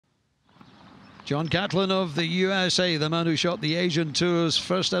John Catlin of the USA, the man who shot the Asian Tour's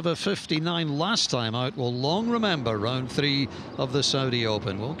first ever 59 last time out, will long remember round 3 of the Saudi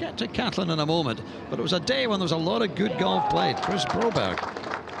Open. We'll get to Catlin in a moment, but it was a day when there was a lot of good golf played. Chris Broberg,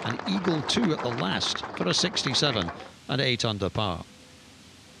 an eagle 2 at the last for a 67 and 8 under par.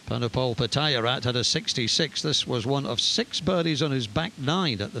 Panupol Patayarat had a 66. This was one of 6 birdies on his back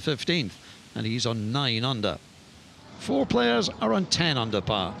 9 at the 15th, and he's on 9 under. 4 players are on 10 under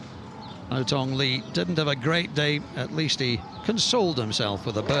par. Now Tong Lee didn't have a great day. At least he consoled himself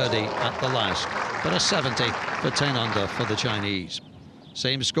with a birdie at the last, but a 70 for 10 under for the Chinese.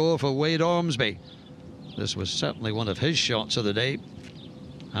 Same score for Wade Ormsby. This was certainly one of his shots of the day.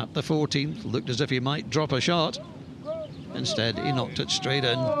 At the 14th, looked as if he might drop a shot. Instead, he knocked it straight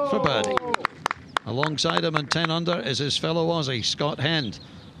in for birdie. Alongside him and 10 under is his fellow Aussie, Scott Hend,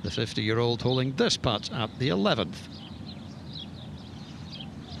 the 50-year-old holding this putt at the 11th.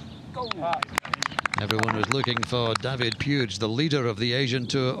 Everyone was looking for David Puig, the leader of the Asian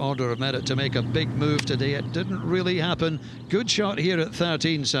Tour Order of Merit, to make a big move today. It didn't really happen. Good shot here at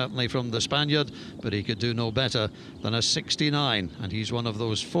 13, certainly, from the Spaniard, but he could do no better than a 69, and he's one of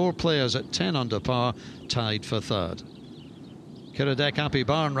those 4 players at 10 under par, tied for 3rd. Kiradech Happy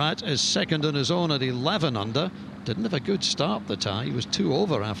Barnrat is second on his own at 11 under. Didn't have a good start, the tie. He was 2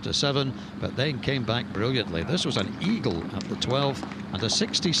 over after 7, but then came back brilliantly. This was an eagle at the 12th, and a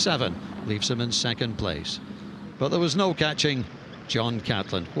 67 leaves him in 2nd place. But there was no catching John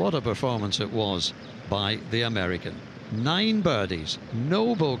Catlin. What a performance it was by the American. 9 birdies,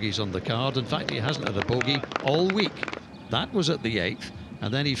 no bogeys on the card. In fact, he hasn't had a bogey all week. That was at the 8th,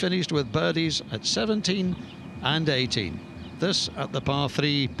 and then he finished with birdies at 17 and 18. This at the par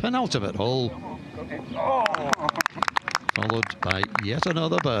 3 penultimate hole, followed by yet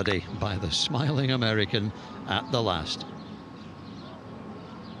another birdie by the smiling American at the last.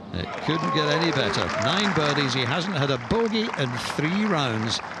 It couldn't get any better. 9 birdies. He hasn't had a bogey in 3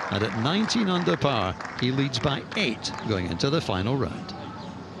 rounds, and at 19 under par, he leads by 8 going into the final round.